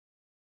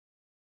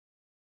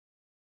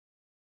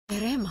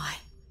Where am I?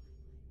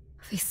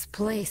 This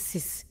place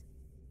is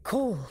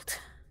cold,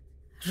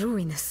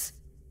 ruinous.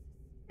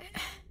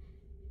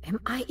 Am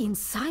I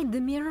inside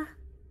the mirror?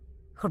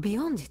 Or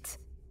beyond it?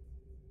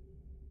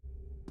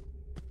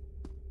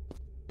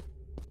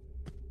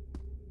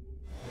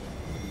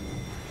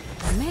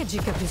 The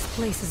magic of this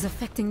place is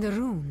affecting the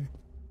rune.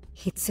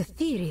 It's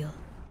ethereal.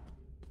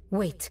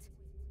 Wait.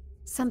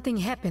 Something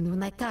happened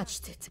when I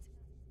touched it.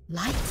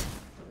 Light?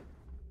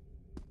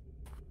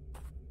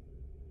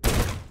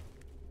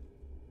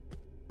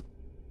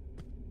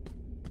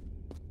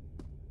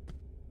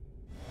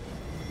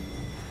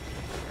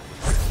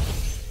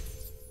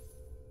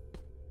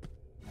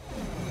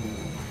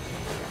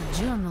 A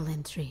journal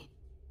entry.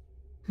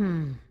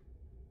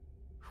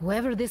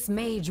 Whoever this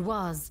mage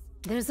was,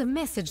 there's a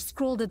message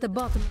scrolled at the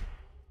bottom.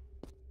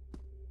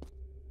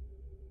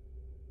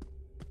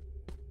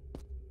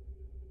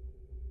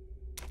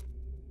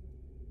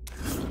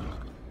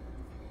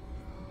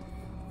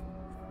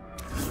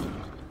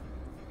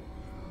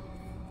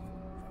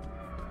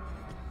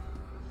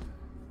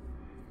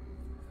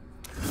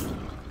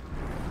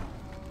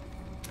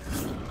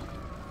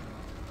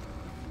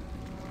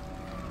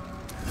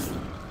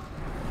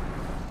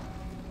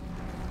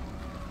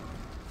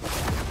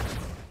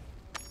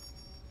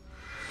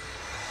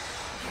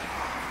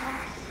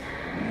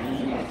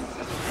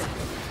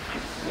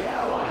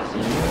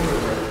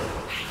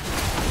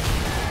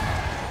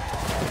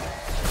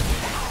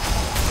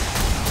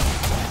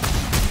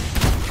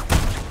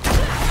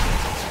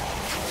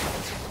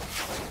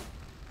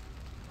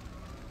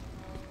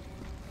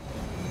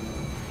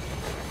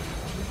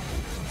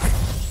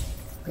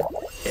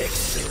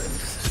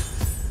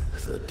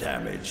 The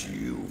damage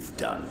you've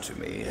done to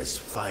me has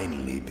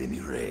finally been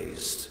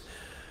erased.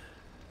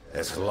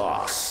 At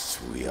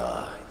last, we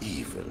are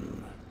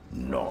even,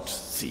 not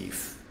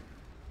thief.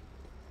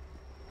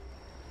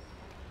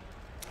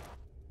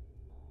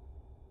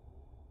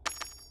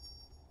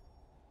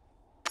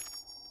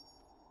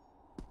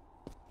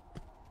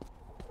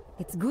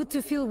 It's good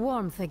to feel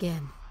warmth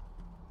again.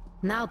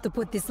 Now to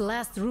put this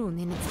last rune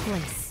in its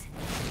place.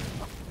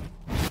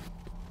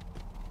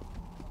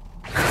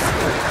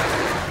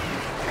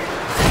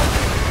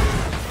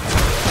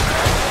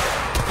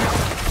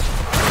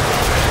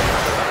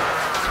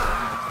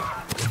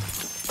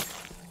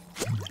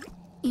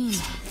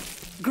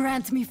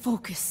 Grant me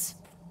focus.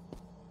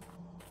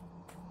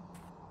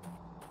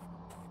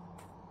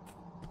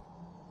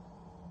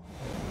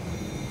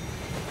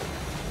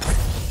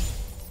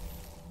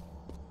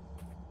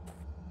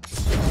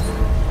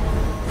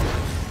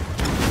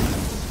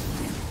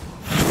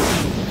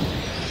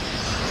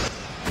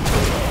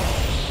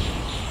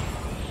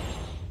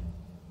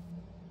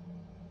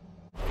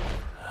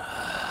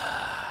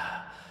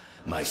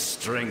 My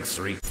strength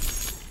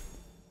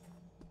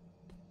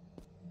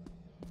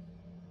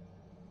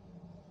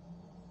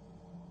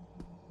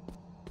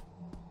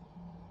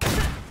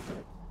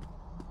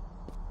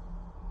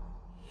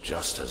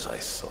Just as I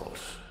thought.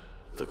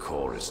 The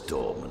core is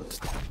dormant.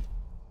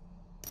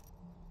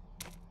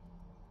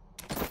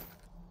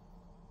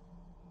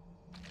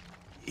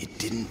 It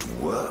didn't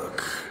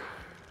work.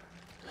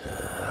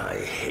 I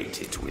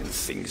hate it when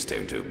things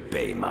don't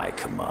obey my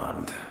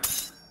command.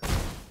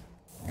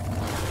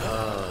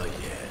 Ah,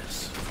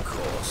 yes, of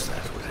course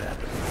that would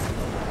happen.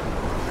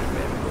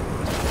 Remember,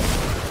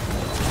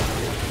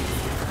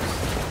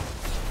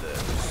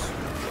 those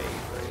may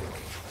break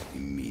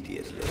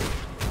immediately.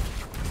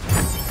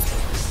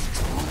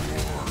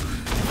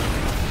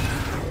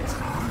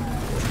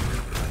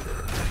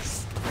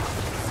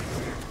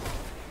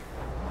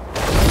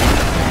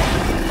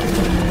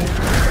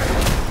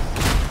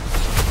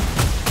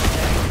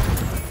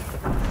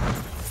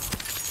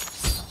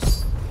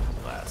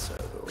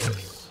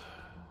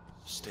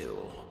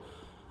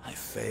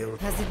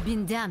 Has it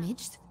been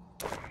damaged?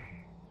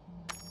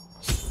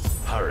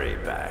 Hurry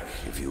back,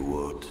 if you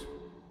would.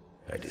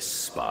 I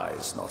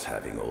despise not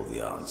having all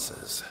the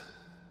answers.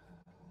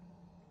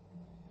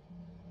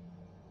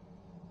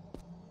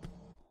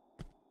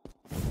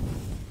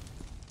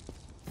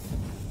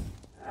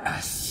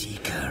 A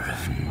seeker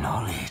of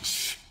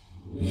knowledge.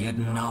 Yet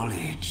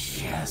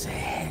knowledge has a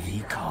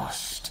heavy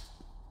cost.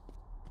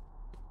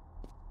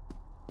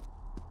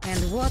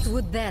 And what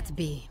would that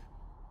be?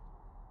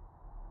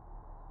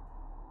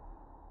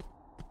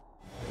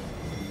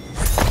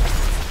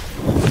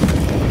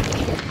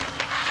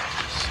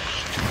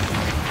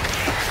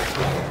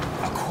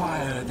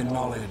 Acquire the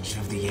knowledge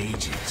of the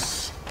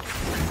ages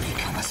and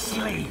become a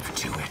slave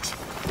to it.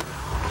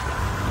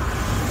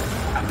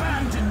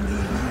 Abandon the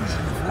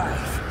illusion of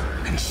life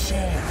and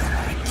share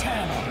our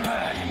eternal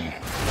burden.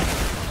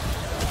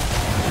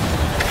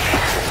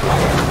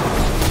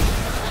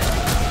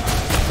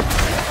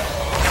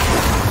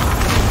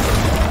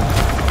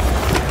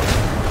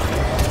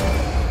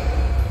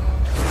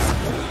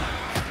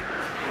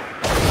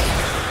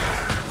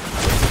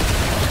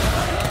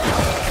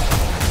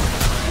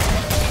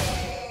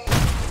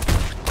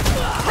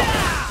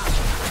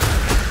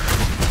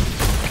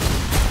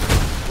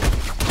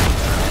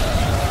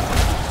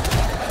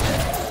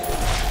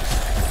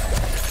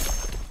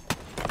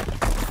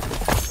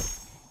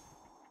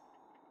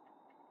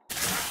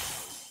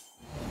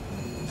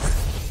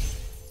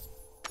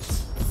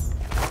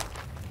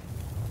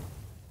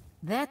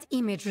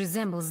 image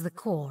resembles the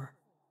core,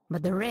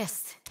 but the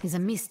rest is a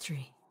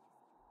mystery.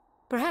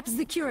 Perhaps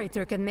the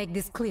curator can make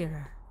this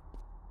clearer.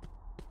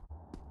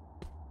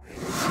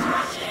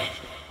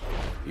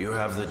 You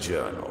have the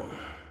journal.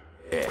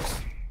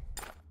 Yes.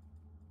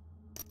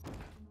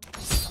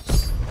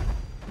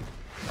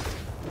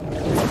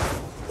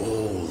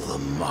 All the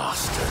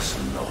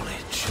Master's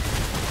knowledge.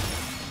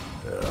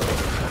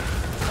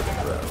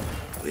 Well,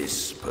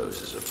 this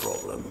poses a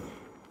problem.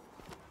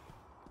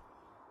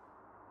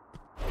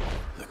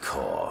 The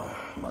core,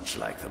 much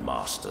like the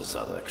Master's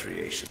other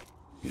creation.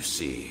 You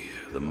see,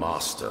 the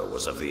Master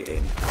was of the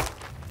end.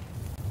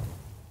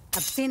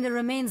 Obtain the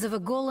remains of a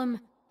golem,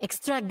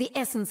 extract the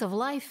essence of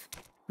life,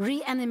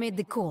 reanimate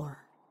the core.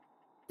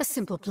 A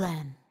simple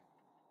plan.